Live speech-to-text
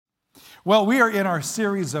Well, we are in our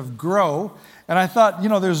series of Grow, and I thought,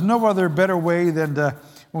 there's no other better way than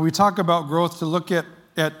when we talk about growth, to look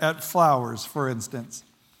at flowers, for instance.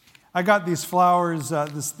 I got these flowers,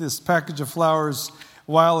 this package of flowers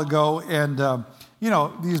a while ago, and,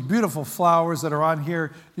 these beautiful flowers that are on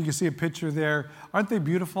here. You can see a picture there. Aren't they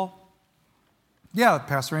beautiful? Yeah,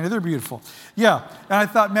 Pastor Randy, they're beautiful. Yeah, and I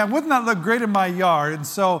thought, man, wouldn't that look great in my yard? And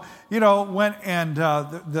so, went and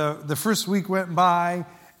the first week went by,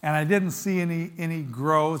 and I didn't see any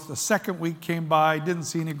growth. The second week came by, didn't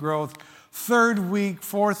see any growth. Third week,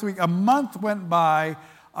 fourth week, a month went by,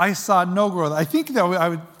 I saw no growth. I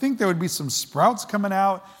would think there would be some sprouts coming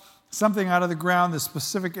out, something out of the ground, the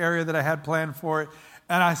specific area that I had planned for it,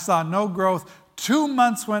 and I saw no growth. 2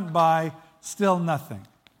 months went by, still nothing.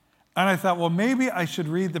 And I thought, well, maybe I should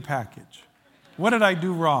read the package. What did I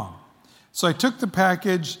do wrong? So I took the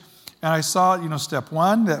package, and I saw, step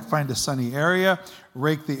 1, that find a sunny area,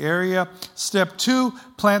 rake the area. Step 2,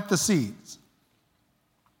 plant the seeds.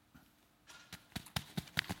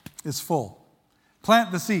 It's full.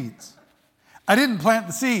 Plant the seeds. I didn't plant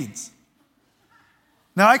the seeds.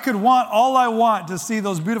 Now, I could want all I want to see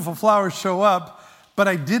those beautiful flowers show up, but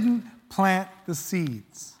I didn't plant the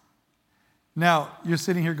seeds. Now, you're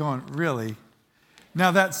sitting here going, really?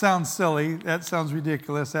 Now, that sounds silly. That sounds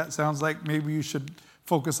ridiculous. That sounds like maybe you should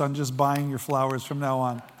focus on just buying your flowers from now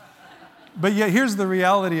on. But yet, here's the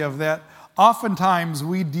reality of that. Oftentimes,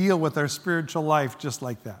 we deal with our spiritual life just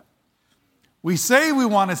like that. We say we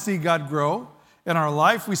want to see God grow in our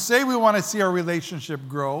life. We say we want to see our relationship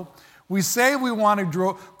grow. We say we want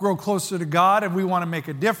to grow closer to God, and we want to make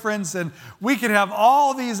a difference. And we can have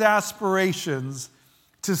all these aspirations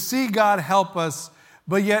to see God help us,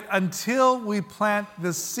 but yet until we plant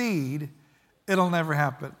the seed, it'll never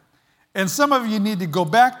happen. And some of you need to go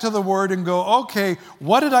back to the Word and go, okay,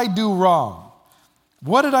 what did I do wrong?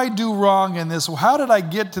 What did I do wrong in this? How did I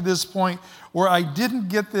get to this point where I didn't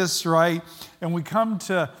get this right? And we come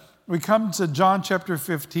to John chapter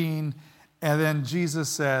 15, and then Jesus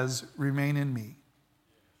says, remain in me.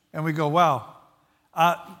 And we go, wow,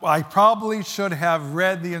 I probably should have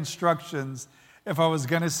read the instructions if I was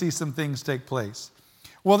going to see some things take place.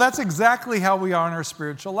 Well, that's exactly how we are in our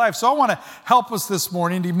spiritual life. So I want to help us this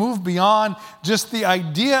morning to move beyond just the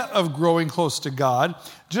idea of growing close to God,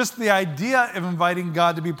 just the idea of inviting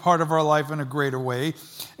God to be part of our life in a greater way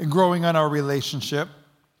and growing on our relationship,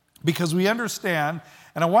 because we understand,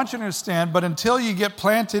 and I want you to understand, but until you get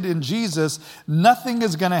planted in Jesus, nothing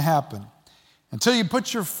is going to happen. Until you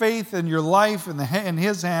put your faith and your life in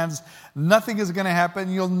His hands, nothing is going to happen.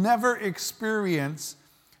 You'll never experience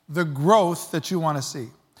the growth that you want to see.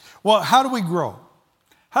 Well, how do we grow?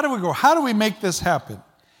 How do we grow? How do we make this happen?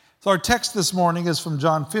 So our text this morning is from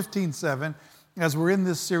John 15:7, as we're in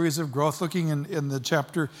this series of growth, looking in the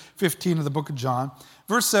chapter 15 of the book of John.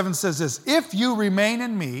 Verse 7 says this, if you remain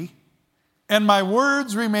in me, and my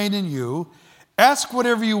words remain in you, ask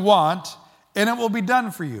whatever you want, and it will be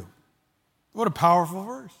done for you. What a powerful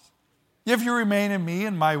verse. If you remain in me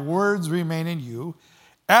and my words remain in you,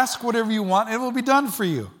 ask whatever you want, it will be done for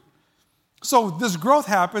you. So this growth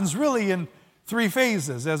happens really in 3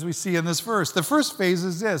 phases, as we see in this verse. The first phase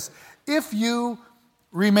is this, if you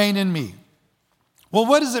remain in me. Well,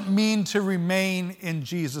 what does it mean to remain in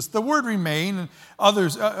Jesus? The word remain, and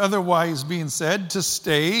otherwise being said, to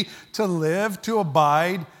stay, to live, to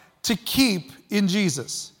abide, to keep in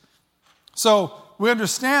Jesus. So we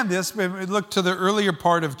understand this when we look to the earlier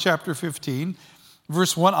part of chapter 15.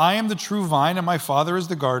 Verse 1, I am the true vine and my Father is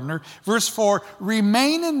the gardener. Verse 4,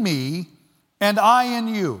 remain in me and I in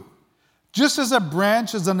you. Just as a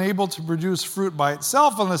branch is unable to produce fruit by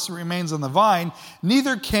itself unless it remains on the vine,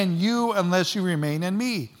 neither can you unless you remain in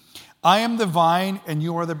me. I am the vine and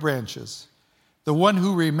you are the branches. The one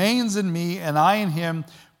who remains in me and I in him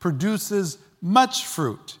produces much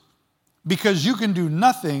fruit, because you can do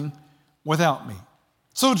nothing without me.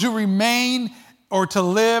 So to remain or to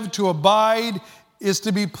live, to abide, is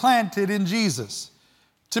to be planted in Jesus.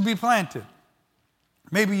 To be planted.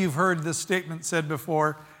 Maybe you've heard this statement said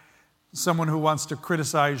before, someone who wants to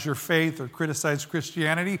criticize your faith or criticize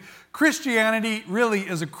Christianity. Christianity really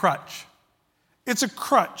is a crutch. It's a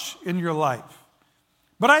crutch in your life.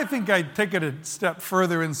 But I think I'd take it a step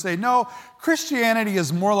further and say, no, Christianity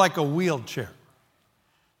is more like a wheelchair.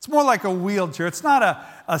 It's more like a wheelchair. It's not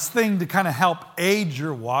a thing to kind of help aid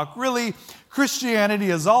your walk. Really, Christianity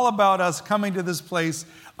is all about us coming to this place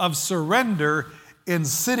of surrender in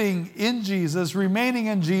sitting in Jesus, remaining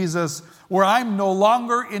in Jesus, where I'm no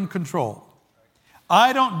longer in control.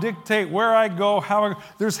 I don't dictate where I go, how I go.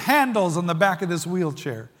 There's handles on the back of this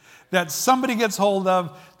wheelchair. that somebody gets hold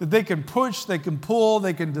of, that they can push, they can pull,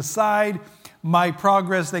 they can decide my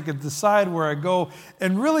progress, they can decide where I go.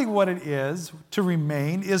 And really what it is to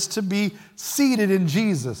remain is to be seated in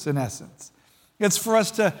Jesus, in essence. It's for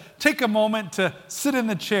us to take a moment to sit in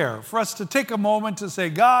the chair, for us to take a moment to say,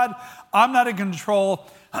 God, I'm not in control.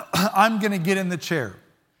 I'm going to get in the chair.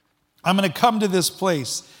 I'm going to come to this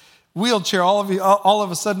place. Wheelchair, all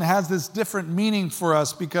of a sudden has this different meaning for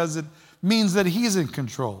us because it means that he's in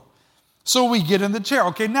control. So we get in the chair.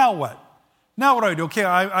 Okay, now what? Now what do I do? Okay,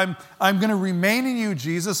 I'm going to remain in you,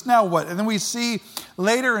 Jesus. Now what? And then we see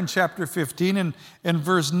later in chapter 15 and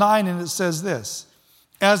verse 9, and it says this,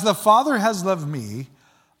 as the Father has loved me,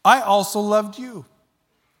 I also loved you.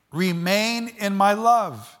 Remain in my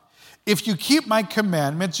love. If you keep my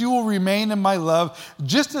commandments, you will remain in my love,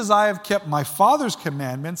 just as I have kept my Father's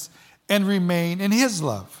commandments and remain in his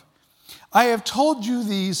love. I have told you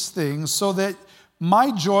these things so that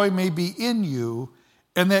my joy may be in you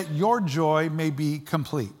and that your joy may be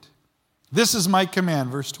complete. This is my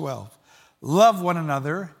command, verse 12. Love one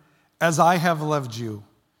another as I have loved you.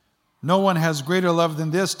 No one has greater love than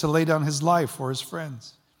this, to lay down his life for his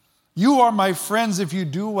friends. You are my friends if you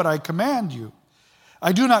do what I command you.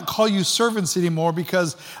 I do not call you servants anymore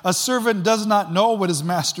because a servant does not know what his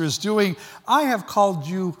master is doing. I have called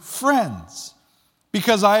you friends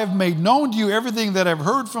because I have made known to you everything that I've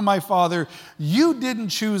heard from my Father. You didn't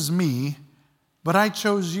choose me, but I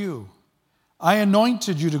chose you. I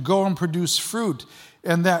anointed you to go and produce fruit,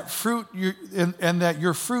 and that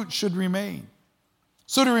your fruit should remain.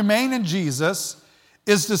 So to remain in Jesus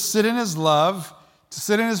is to sit in his love, to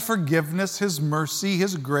sit in his forgiveness, his mercy,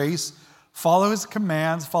 his grace, follow his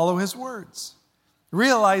commands, follow his words.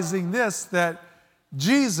 Realizing this, that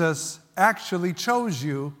Jesus actually chose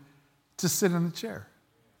you to sit in the chair.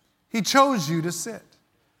 He chose you to sit.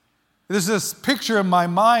 There's this picture in my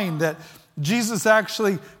mind that Jesus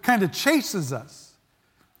actually kind of chases us.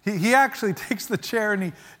 He actually takes the chair and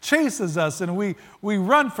he chases us, and we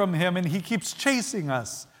run from him, and he keeps chasing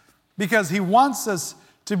us because he wants us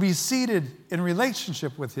to be seated in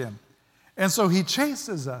relationship with him. And so he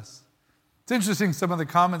chases us. It's interesting, some of the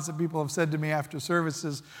comments that people have said to me after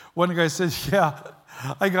services. One guy said, yeah,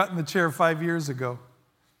 I got in the chair 5 years ago.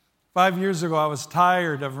 5 years ago, I was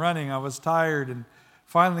tired of running. I was tired, and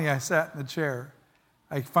finally I sat in the chair.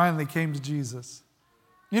 I finally came to Jesus.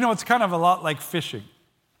 You know, it's kind of a lot like fishing.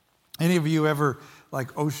 Any of you ever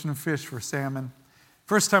like ocean fish for salmon?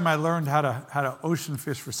 First time I learned how to ocean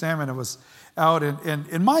fish for salmon, it was out. And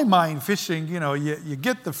in my mind, fishing, you know, you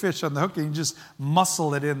get the fish on the hook and you just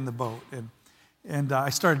muscle it in the boat. And I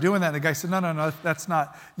started doing that, and the guy said, no, that's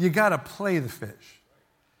not. You got to play the fish.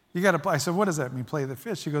 You got to play. I said, what does that mean, play the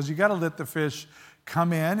fish? He goes, you got to let the fish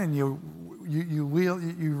come in, and you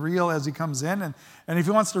reel as he comes in. And if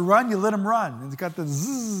he wants to run, you let him run. And he's got the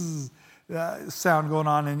zzz sound going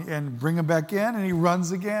on, and bring him back in, and he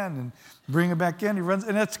runs again, and bring him back in, he runs.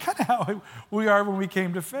 And that's kind of how we are when we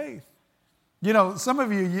came to faith. You know, some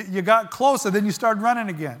of you got close, and then you started running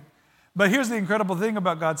again. But here's the incredible thing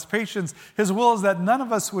about God's patience. His will is that none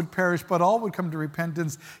of us would perish, but all would come to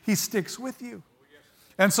repentance. He sticks with you.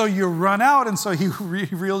 And so you run out, and so he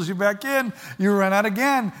reels you back in. You run out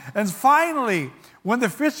again. And finally, when the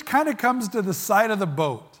fish kind of comes to the side of the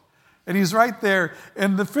boat, and he's right there,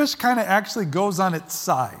 and the fish kind of actually goes on its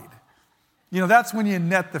side. You know, that's when you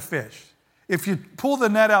net the fish. If you pull the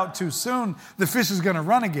net out too soon, the fish is going to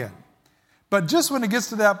run again. But just when it gets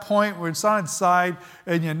to that point where it's on its side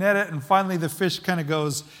and you net it, and finally the fish kind of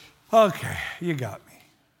goes, okay, you got me.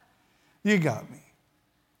 You got me.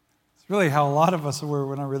 It's really how a lot of us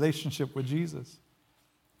were in our relationship with Jesus.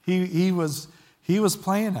 He was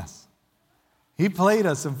playing us. He played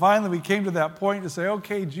us, and finally we came to that point to say,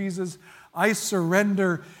 okay, Jesus, I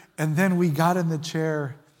surrender. And then we got in the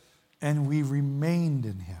chair and we remained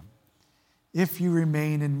in him. If you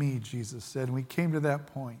remain in me, Jesus said, and we came to that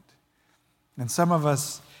point. And some of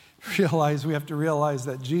us we have to realize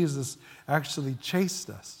that Jesus actually chased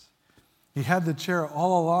us. He had the chair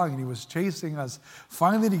all along, and he was chasing us,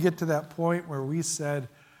 finally to get to that point where we said,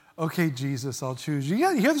 okay, Jesus, I'll choose you.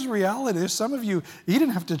 Yeah, here's the reality. There's some of you, he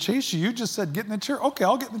didn't have to chase you. You just said, get in the chair. Okay,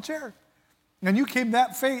 I'll get in the chair. And you came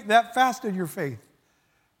that fast in your faith.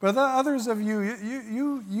 But the others of you,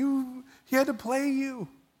 he had to play you.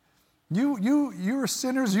 You were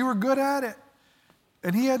sinners. You were good at it.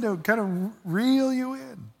 And he had to kind of reel you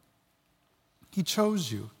in. He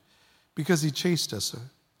chose you because he chased us.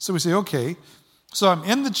 So we say, okay, so I'm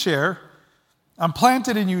in the chair. I'm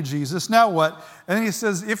planted in you, Jesus. Now what? And then he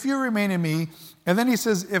says, if you remain in me. And then he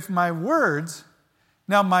says, if my words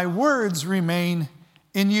remain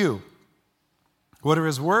in you. What are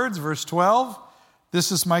his words? Verse 12,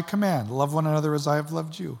 this is my command. Love one another as I have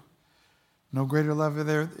loved you. No greater love is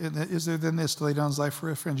there than this, to lay down his life for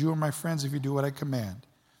a friend. You are my friends if you do what I command.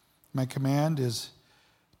 My command is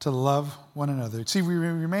to love one another. See, we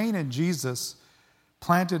remain in Jesus,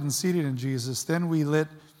 planted and seated in Jesus, then we let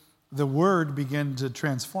the word begin to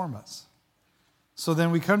transform us. So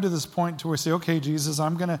then we come to this point to where we say, okay, Jesus,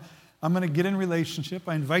 I'm gonna get in relationship.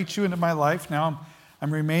 I invite you into my life. Now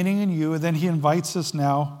I'm remaining in you. And then he invites us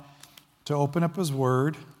now to open up his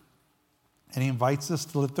word. And he invites us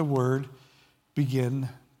to let the word begin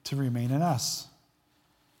to remain in us.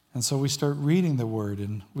 And so we start reading the word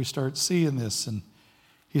and we start seeing this. And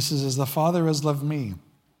he says, as the Father has loved me,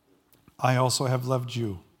 I also have loved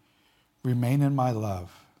you. Remain in my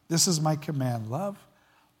love. This is my command. Love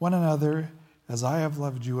one another as I have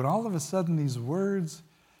loved you. And all of a sudden, these words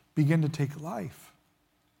begin to take life.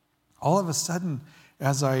 All of a sudden,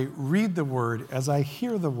 as I read the word, as I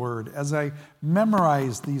hear the word, as I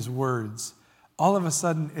memorize these words, all of a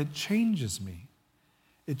sudden, it changes me.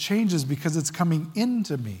 It changes because it's coming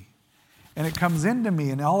into me. And it comes into me,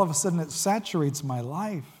 and all of a sudden, it saturates my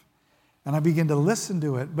life. And I begin to listen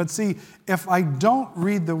to it. But see, if I don't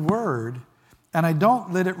read the word, and I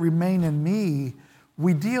don't let it remain in me,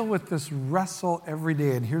 we deal with this wrestle every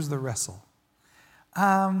day. And here's the wrestle.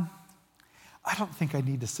 I don't think I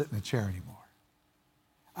need to sit in a chair anymore.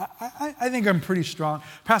 I think I'm pretty strong.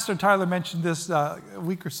 Pastor Tyler mentioned this a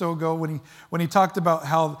week or so ago when he talked about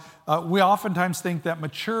how we oftentimes think that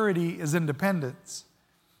maturity is independence.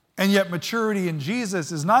 And yet maturity in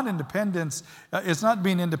Jesus is not independence. It's not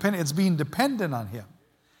being independent. It's being dependent on him.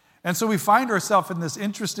 And so we find ourselves in this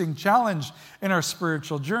interesting challenge in our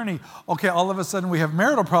spiritual journey. Okay, all of a sudden we have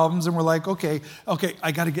marital problems and we're like, okay,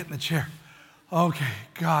 I got to get in the chair. Okay,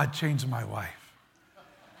 God, change my wife.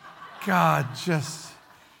 God,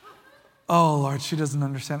 oh, Lord, she doesn't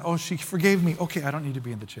understand. Oh, she forgave me. Okay, I don't need to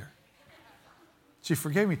be in the chair. She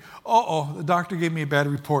forgave me. Oh, the doctor gave me a bad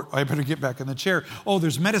report. I better get back in the chair. Oh,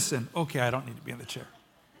 there's medicine. Okay, I don't need to be in the chair.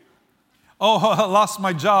 Oh, I lost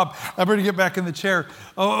my job. I better get back in the chair.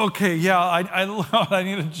 Oh, okay, yeah, I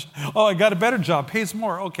need I got a better job, pays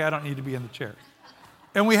more. Okay, I don't need to be in the chair.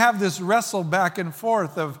 And we have this wrestle back and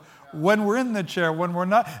forth of when we're in the chair, when we're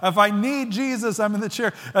not. If I need Jesus, I'm in the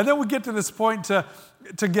chair. And then we get to this point to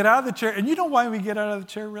get out of the chair. And you know why we get out of the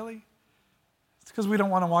chair, really? It's because we don't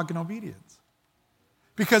want to walk in obedience.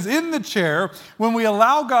 Because in the chair, when we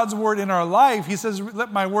allow God's word in our life, he says,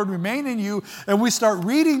 let my word remain in you. And we start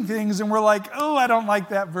reading things and we're like, oh, I don't like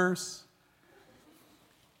that verse.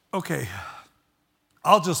 Okay,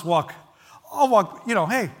 I'll walk,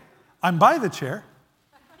 hey, I'm by the chair.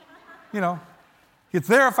 It's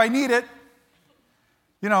there if I need it.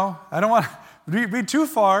 I don't want to read too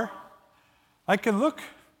far. I can look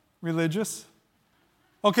religious.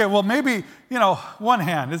 Okay, well, maybe, one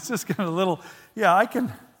hand. It's just getting a little, I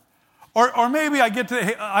can. Or maybe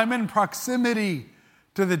I'm in proximity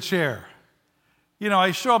to the chair.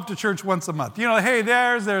 I show up to church once a month. Hey,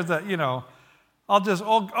 there's I'll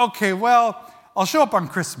show up on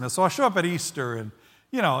Christmas. So I'll show up at Easter. And,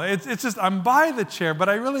 it's just, I'm by the chair, but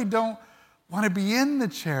I really don't want to be in the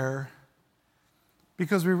chair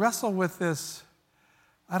because we wrestle with this.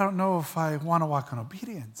 I don't know if I want to walk in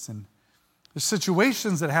obedience. And there's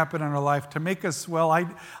situations that happen in our life to make us, I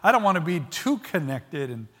don't want to be too connected.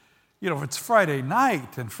 And, it's Friday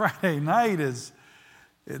night, and Friday night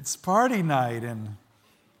it's party night. And,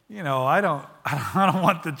 I don't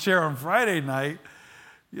want the chair on Friday night.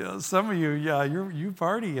 Some of you, you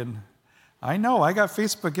party. And I know, I got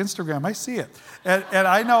Facebook, Instagram, I see it. And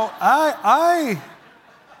I know I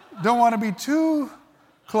don't want to be too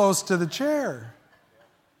close to the chair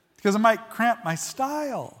because it might cramp my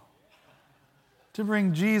style to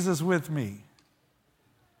bring Jesus with me.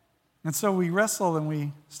 And so we wrestle and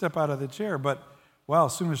we step out of the chair. But,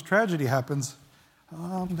 as soon as tragedy happens,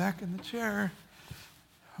 I'm back in the chair.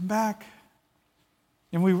 I'm back.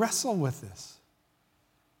 And we wrestle with this.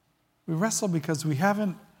 We wrestle because we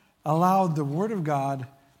haven't allowed the Word of God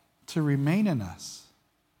to remain in us.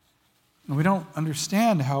 And we don't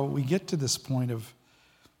understand how we get to this point of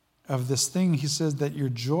this thing. He says that your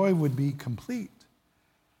joy would be complete.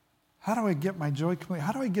 How do I get my joy complete?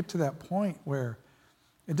 How do I get to that point where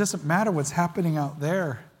it doesn't matter what's happening out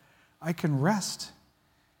there? I can rest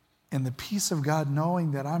in the peace of God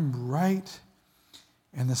knowing that I'm right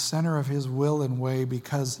in the center of his will and way,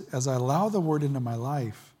 because as I allow the word into my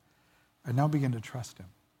life, I now begin to trust him.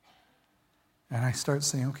 And I start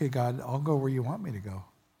saying, okay, God, I'll go where you want me to go.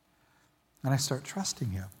 And I start trusting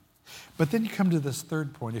him. But then you come to this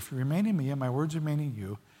third point. If you remain in me and my words remain in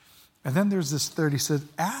you, and then there's this third. He says,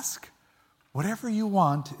 ask whatever you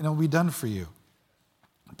want, and it'll be done for you.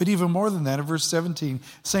 But even more than that, in verse 17,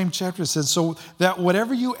 same chapter says, so that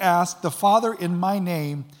whatever you ask the Father in my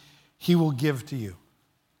name, he will give to you.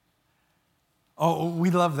 Oh, we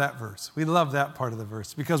love that verse. We love that part of the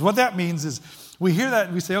verse. Because what that means is we hear that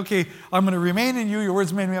and we say, okay, I'm going to remain in you. Your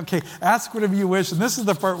words remain in me. Okay, ask whatever you wish. And this is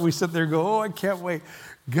the part where we sit there and go, oh, I can't wait.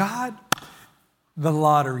 God, the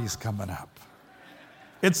lottery's coming up.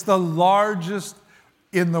 It's the largest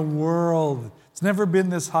in the world. It's never been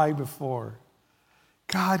this high before.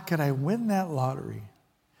 God, could I win that lottery?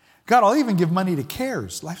 God, I'll even give money to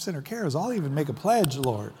CARES, Life Center CARES. I'll even make a pledge,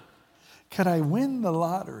 Lord. Could I win the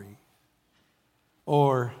lottery?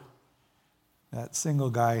 Or that single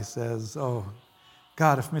guy says, oh,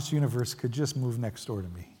 God, if Miss Universe could just move next door to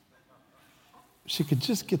me. She could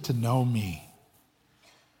just get to know me.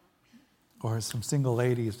 Or some single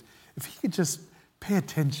ladies, if he could just pay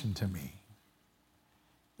attention to me.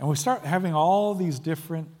 And we start having all these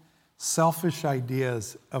different selfish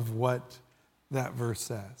ideas of what that verse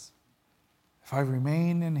says. If I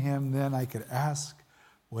remain in him, then I could ask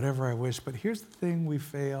whatever I wish. But here's the thing we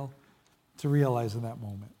fail to realize in that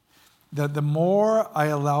moment. That the more I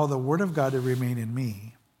allow the Word of God to remain in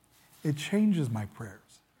me, it changes my prayers.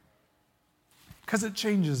 Because it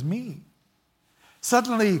changes me.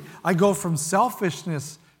 Suddenly, I go from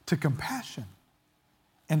selfishness to compassion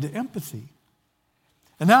and to empathy.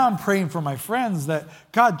 And now I'm praying for my friends that,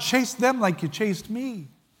 God, chase them like you chased me.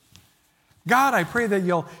 God, I pray that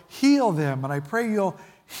you'll heal them, and I pray you'll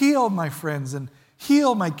heal my friends and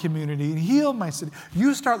heal my community and heal my city.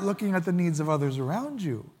 You start looking at the needs of others around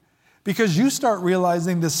you because you start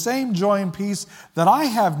realizing the same joy and peace that I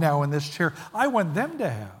have now in this chair, I want them to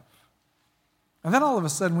have. And then all of a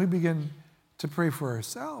sudden we begin to pray for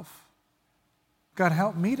ourselves. God,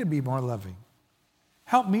 help me to be more loving.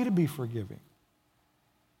 Help me to be forgiving.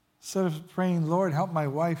 Instead of praying, Lord, help my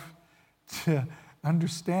wife to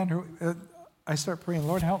understand her, I start praying,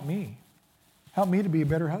 Lord, help me. Help me to be a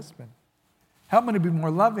better husband. Help me to be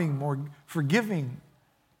more loving, more forgiving.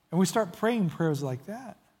 And we start praying prayers like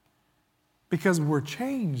that because we're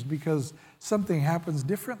changed, because something happens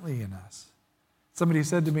differently in us. Somebody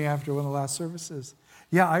said to me after one of the last services,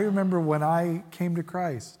 yeah, I remember when I came to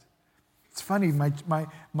Christ. It's funny,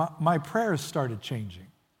 my prayers started changing.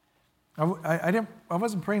 I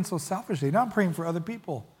wasn't praying so selfishly. Now I'm praying for other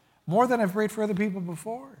people more than I've prayed for other people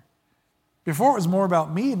before. Before it was more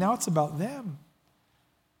about me, now it's about them.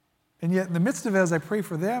 And yet in the midst of it, as I pray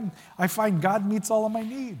for them, I find God meets all of my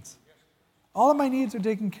needs. All of my needs are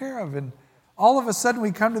taken care of. And all of a sudden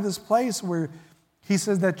we come to this place where he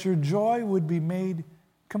says that your joy would be made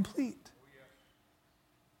complete.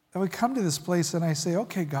 And we come to this place and I say,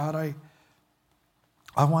 okay, God,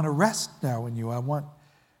 I want to rest now in you. I want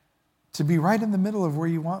to be right in the middle of where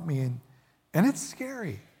you want me. And it's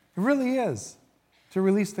scary. It really is to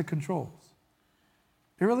release the controls.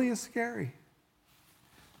 It really is scary.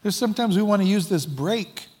 There's sometimes we want to use this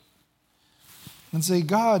break and say,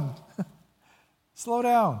 God, slow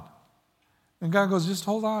down. And God goes, just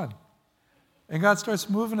hold on. And God starts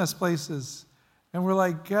moving us places. And we're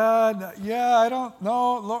like, God, yeah, I don't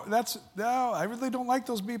know. Lord, I really don't like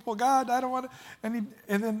those people. God, I don't want to.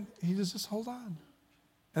 And then he just hold on.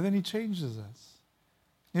 And then he changes us.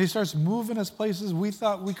 And he starts moving us places we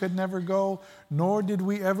thought we could never go, nor did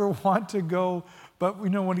we ever want to go. But we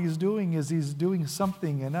know what he's doing is he's doing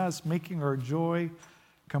something in us, making our joy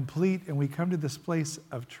complete, and we come to this place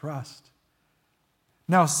of trust.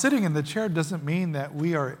 Now, sitting in the chair doesn't mean that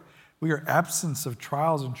we are absent of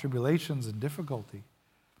trials and tribulations and difficulty.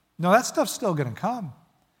 No, that stuff's still going to come.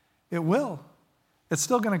 It will. It's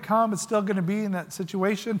still going to come. It's still going to be in that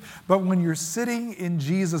situation. But when you're sitting in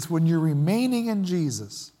Jesus, when you're remaining in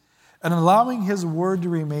Jesus and allowing his word to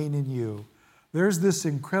remain in you, there's this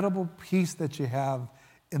incredible peace that you have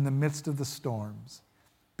in the midst of the storms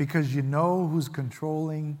because you know who's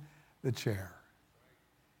controlling the chair.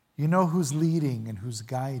 You know who's leading and who's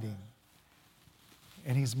guiding.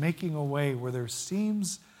 And he's making a way where there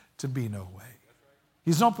seems to be no way.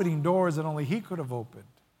 He's opening doors that only he could have opened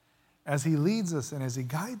as he leads us and as he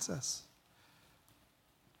guides us.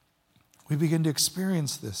 We begin to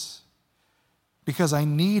experience this because I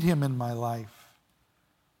need him in my life.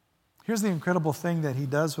 Here's the incredible thing that he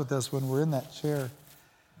does with us when we're in that chair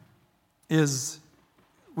is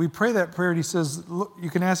we pray that prayer and he says, look, you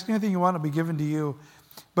can ask anything you want to be given to you.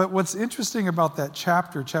 But what's interesting about that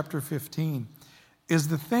chapter 15, is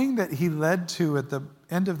the thing that he led to at the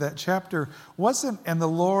end of that chapter wasn't, and the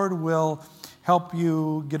Lord will help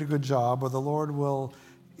you get a good job, or the Lord will,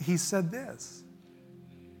 he said this.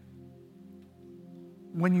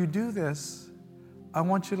 When you do this, I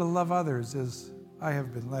want you to love others as I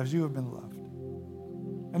have been, as you have been loved.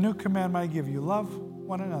 A new command I give you, love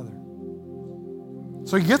one another.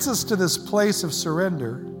 So he gets us to this place of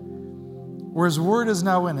surrender where his word is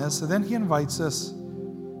now in us, and then he invites us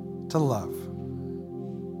to love.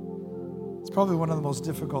 It's probably one of the most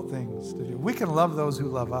difficult things to do. We can love those who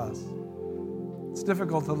love us. It's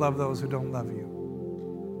difficult to love those who don't love you.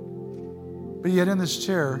 But yet in this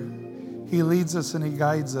chair, he leads us and he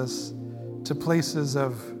guides us to places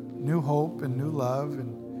of new hope and new love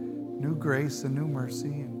and new grace and new mercy.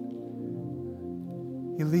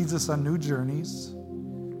 And he leads us on new journeys,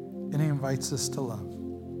 and he invites us to love.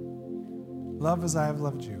 Love as I have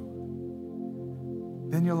loved you.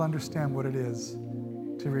 Then you'll understand what it is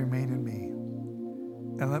to remain in me,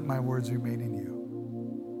 and let my words remain in you.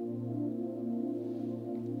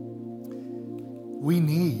 We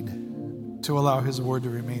need to allow his word to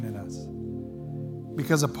remain in us.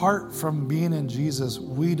 Because apart from being in Jesus,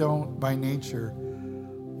 we don't, by nature,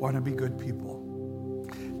 want to be good people.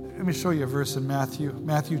 Let me show you a verse in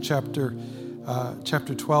Matthew chapter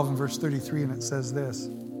 12 and verse 33, and it says this: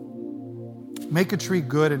 make a tree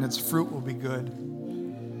good and its fruit will be good.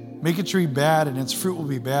 Make a tree bad and its fruit will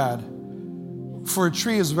be bad. For a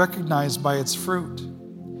tree is recognized by its fruit.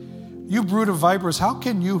 You brood of vipers, how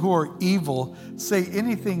can you who are evil say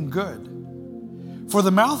anything good? For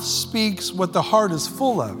the mouth speaks what the heart is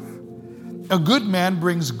full of. A good man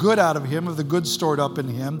brings good out of him, of the good stored up in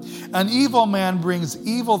him. An evil man brings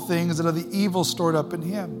evil things out of the evil stored up in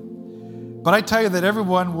him. But I tell you that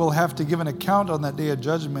everyone will have to give an account on that day of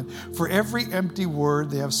judgment for every empty word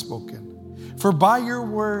they have spoken. For by your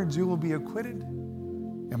words you will be acquitted,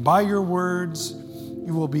 and by your words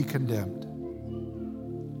you will be condemned.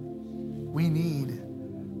 We need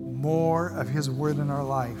more of his word in our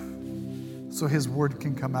life so his word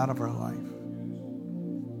can come out of our life.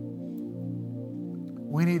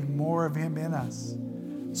 We need more of him in us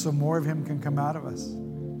so more of him can come out of us.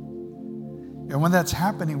 And when that's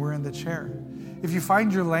happening, we're in the chair. If you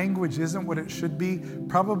find your language isn't what it should be,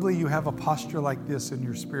 probably you have a posture like this in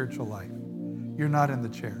your spiritual life. You're not in the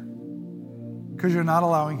chair because you're not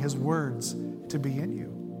allowing his words to be in you.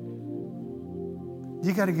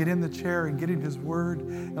 You got to get in the chair and get in his word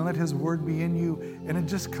and let his word be in you, and it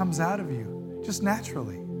just comes out of you, just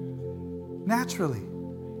naturally. Naturally.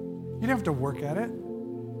 You don't have to work at it.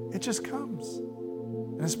 It just comes.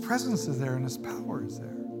 And his presence is there and his power is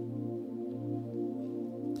there.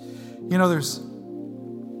 You know, there's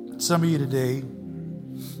some of you today,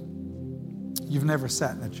 you've never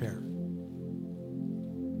sat in a chair.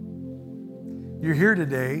 You're here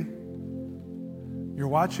today, you're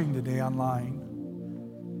watching today online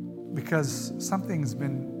because something's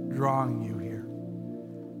been drawing you here.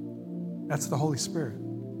 That's the Holy Spirit.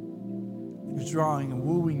 He's drawing and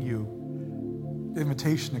wooing you, the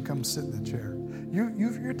invitation to come sit in the chair.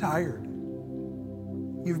 You're tired.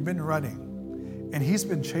 You've been running, and he's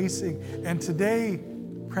been chasing. And today,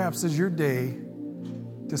 perhaps, is your day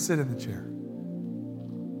to sit in the chair.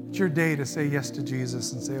 It's your day to say yes to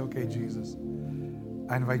Jesus and say, okay, Jesus,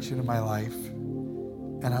 I invite you into my life,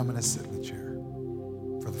 and I'm going to sit in the chair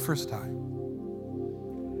for the first time.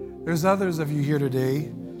 There's others of you here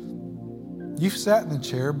today. You've sat in the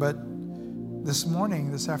chair, but this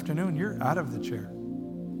morning, this afternoon, you're out of the chair.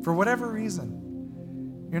 For whatever reason,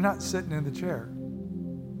 you're not sitting in the chair.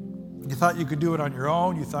 You thought you could do it on your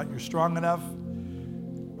own. You thought you're strong enough.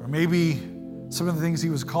 Or maybe some of the things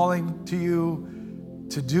he was calling to you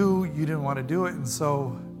to do, you didn't want to do it. And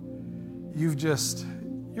so you're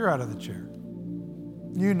out of the chair.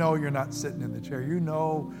 You know you're not sitting in the chair. You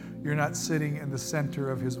know you're not sitting in the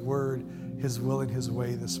center of his word, his will, and his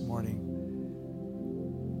way this morning.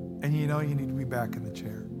 And you know you need to be back in the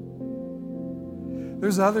chair.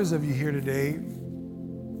 There's others of you here today,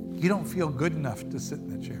 you don't feel good enough to sit in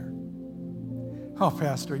the chair. Oh,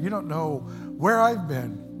 Pastor, you don't know where I've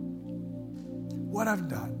been, what I've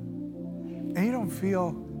done, and you don't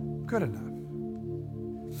feel good enough.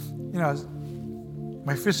 You know,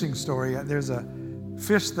 my fishing story, there's a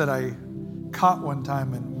fish that I caught one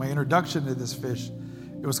time, and my introduction to this fish,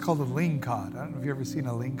 it was called a lingcod. I don't know if you've ever seen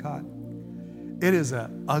a lingcod. It is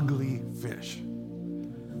an ugly fish.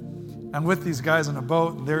 I'm with these guys on a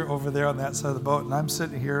boat, and they're over there on that side of the boat, and I'm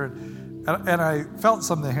sitting here, and I felt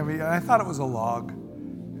something heavy, and I thought it was a log.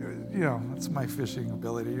 You know, that's my fishing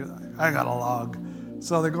ability. I got a log.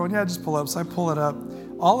 So they're going, yeah, just pull up. So I pull it up.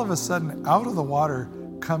 All of a sudden, out of the water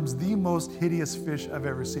comes the most hideous fish I've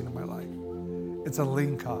ever seen in my life. It's a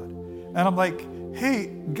lingcod. And I'm like, hey,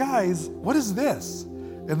 guys, what is this?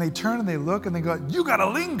 And they turn and they look and they go, you got a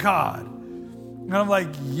lingcod. And I'm like,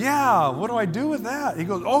 yeah, what do I do with that? He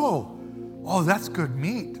goes, oh, Oh, that's good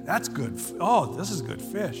meat. That's good. Oh, this is good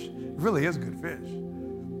fish. It really is good fish.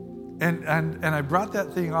 And I brought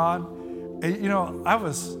that thing on. And,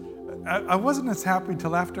 I wasn't as happy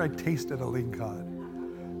till after I tasted a lingcod.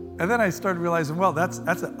 And then I started realizing, well, that's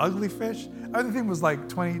an ugly fish. I think the thing was like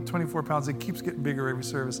 20, 24 pounds. It keeps getting bigger every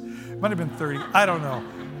service. It might have been 30. I don't know.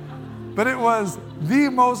 But it was the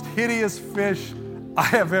most hideous fish I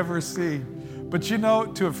have ever seen. But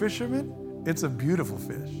to a fisherman, it's a beautiful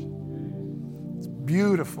fish. It's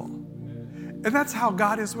beautiful. And that's how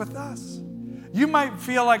God is with us. You might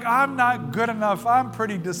feel like, I'm not good enough. I'm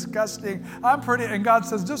pretty disgusting. And God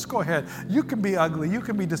says, just go ahead. You can be ugly. You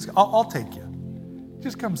can be disgusting. I'll take you.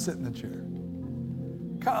 Just come sit in the chair.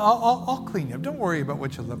 I'll clean you up. Don't worry about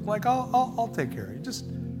what you look like. I'll take care of you. Just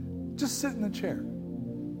sit in the chair.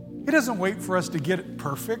 He doesn't wait for us to get it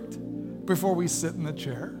perfect before we sit in the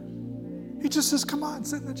chair. He just says, come on,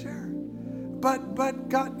 sit in the chair. But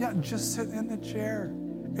God, yeah, just sit in the chair.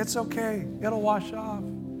 It's okay. It'll wash off.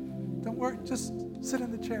 Don't worry. Just sit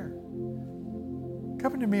in the chair.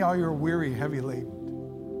 Come to me, all you're weary, heavy laden.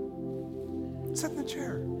 Sit in the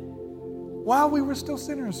chair. While we were still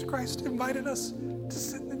sinners, Christ invited us to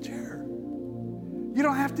sit in the chair. You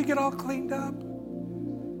don't have to get all cleaned up.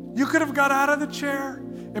 You could have got out of the chair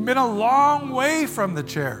and been a long way from the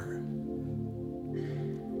chair.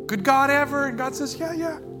 Could God ever? And God says,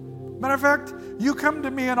 yeah. Matter of fact, you come to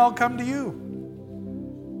me and I'll come to you.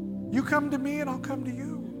 You come to me and I'll come to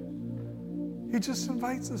you. He just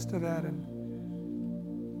invites us to that and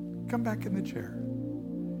come back in the chair.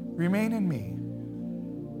 Remain in me.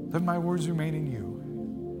 Let my words remain in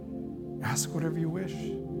you. Ask whatever you wish.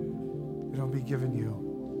 It'll be given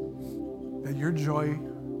you. That your joy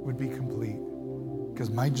would be complete because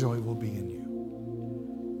my joy will be in you.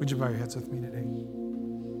 Would you bow your heads with me today?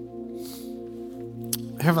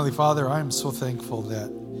 Heavenly Father, I am so thankful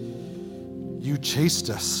that you chased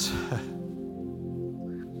us.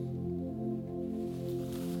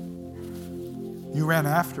 You ran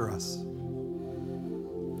after us.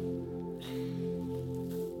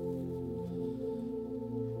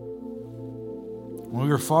 When we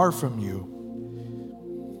were far from you,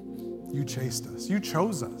 you chased us. You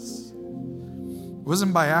chose us. It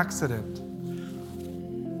wasn't by accident.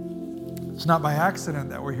 It's not by accident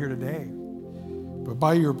that we're here today, but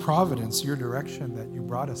by your providence, your direction that you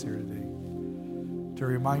brought us here today to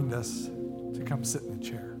remind us to come sit in the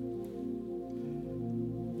chair.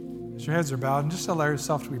 As your heads are bowed, and just allow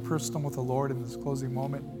yourself to be personal with the Lord in this closing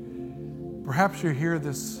moment. Perhaps you're here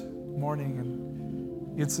this morning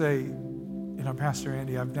and you'd say, Pastor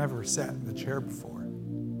Andy, I've never sat in the chair before,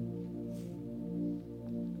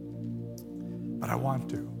 but I want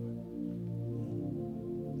to.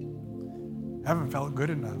 I haven't felt good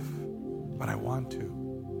enough, but I want to.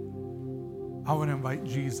 I want to invite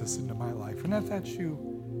Jesus into my life. And if that's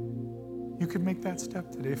you, you can make that step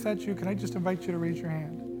today. If that's you, can I just invite you to raise your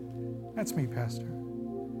hand? That's me, Pastor.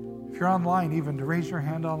 If you're online, even to raise your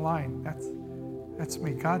hand online, that's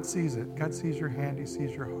me. God sees it. God sees your hand. He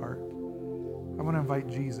sees your heart. I want to invite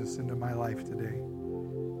Jesus into my life today.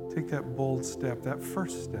 Take that bold step, that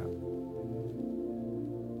first step.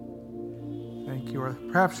 Thank you. Or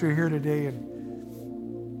perhaps you're here today and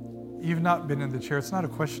you've not been in the chair. It's not a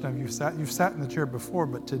question of you've sat in the chair before,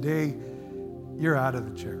 but today you're out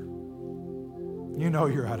of the chair. You know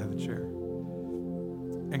you're out of the chair.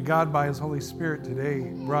 And God, by his Holy Spirit today,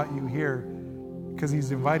 brought you here because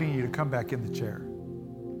he's inviting you to come back in the chair.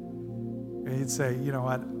 And you'd say, you know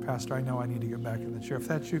what, Pastor, I know I need to get back in the chair. If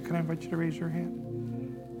that's you, can I invite you to raise your hand?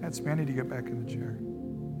 That's me. I need to get back in the chair.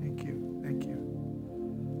 Thank you. Thank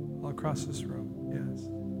you. All across this room, yes.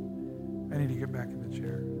 I need to get back in the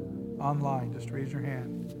chair. Online, just raise your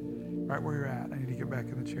hand. Right where you're at, I need to get back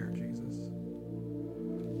in the chair, Jesus.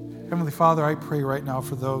 Heavenly Father, I pray right now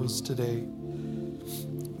for those today,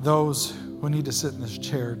 those who need to sit in this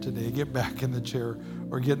chair today, get back in the chair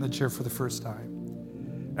or get in the chair for the first time.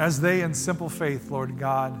 As they in simple faith, Lord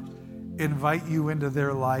God, invite you into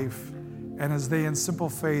their life, and as they in simple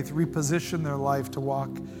faith reposition their life to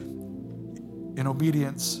walk in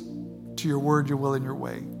obedience to your word, your will, and your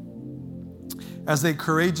way. As they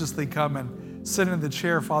courageously come and sit in the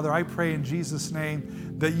chair, Father, I pray in Jesus'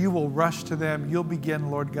 name that you will rush to them. You'll begin,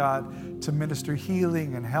 Lord God, to minister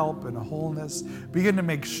healing and help and wholeness. Begin to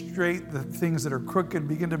make straight the things that are crooked.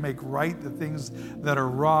 Begin to make right the things that are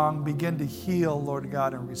wrong. Begin to heal, Lord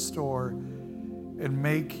God, and restore and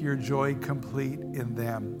make your joy complete in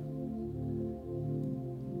them.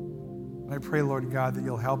 And I pray, Lord God, that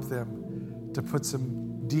you'll help them to put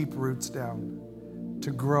some deep roots down,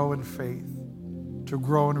 to grow in faith, to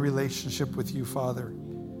grow in relationship with you, Father,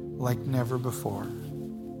 like never before.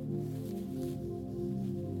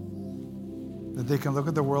 that they can look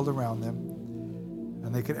at the world around them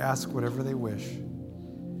and they can ask whatever they wish,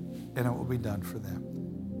 and it will be done for them.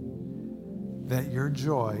 That your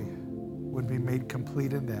joy would be made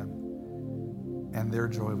complete in them, and their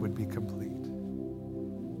joy would be complete.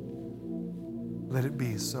 Let it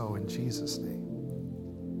be so in Jesus' name.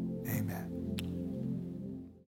 Amen.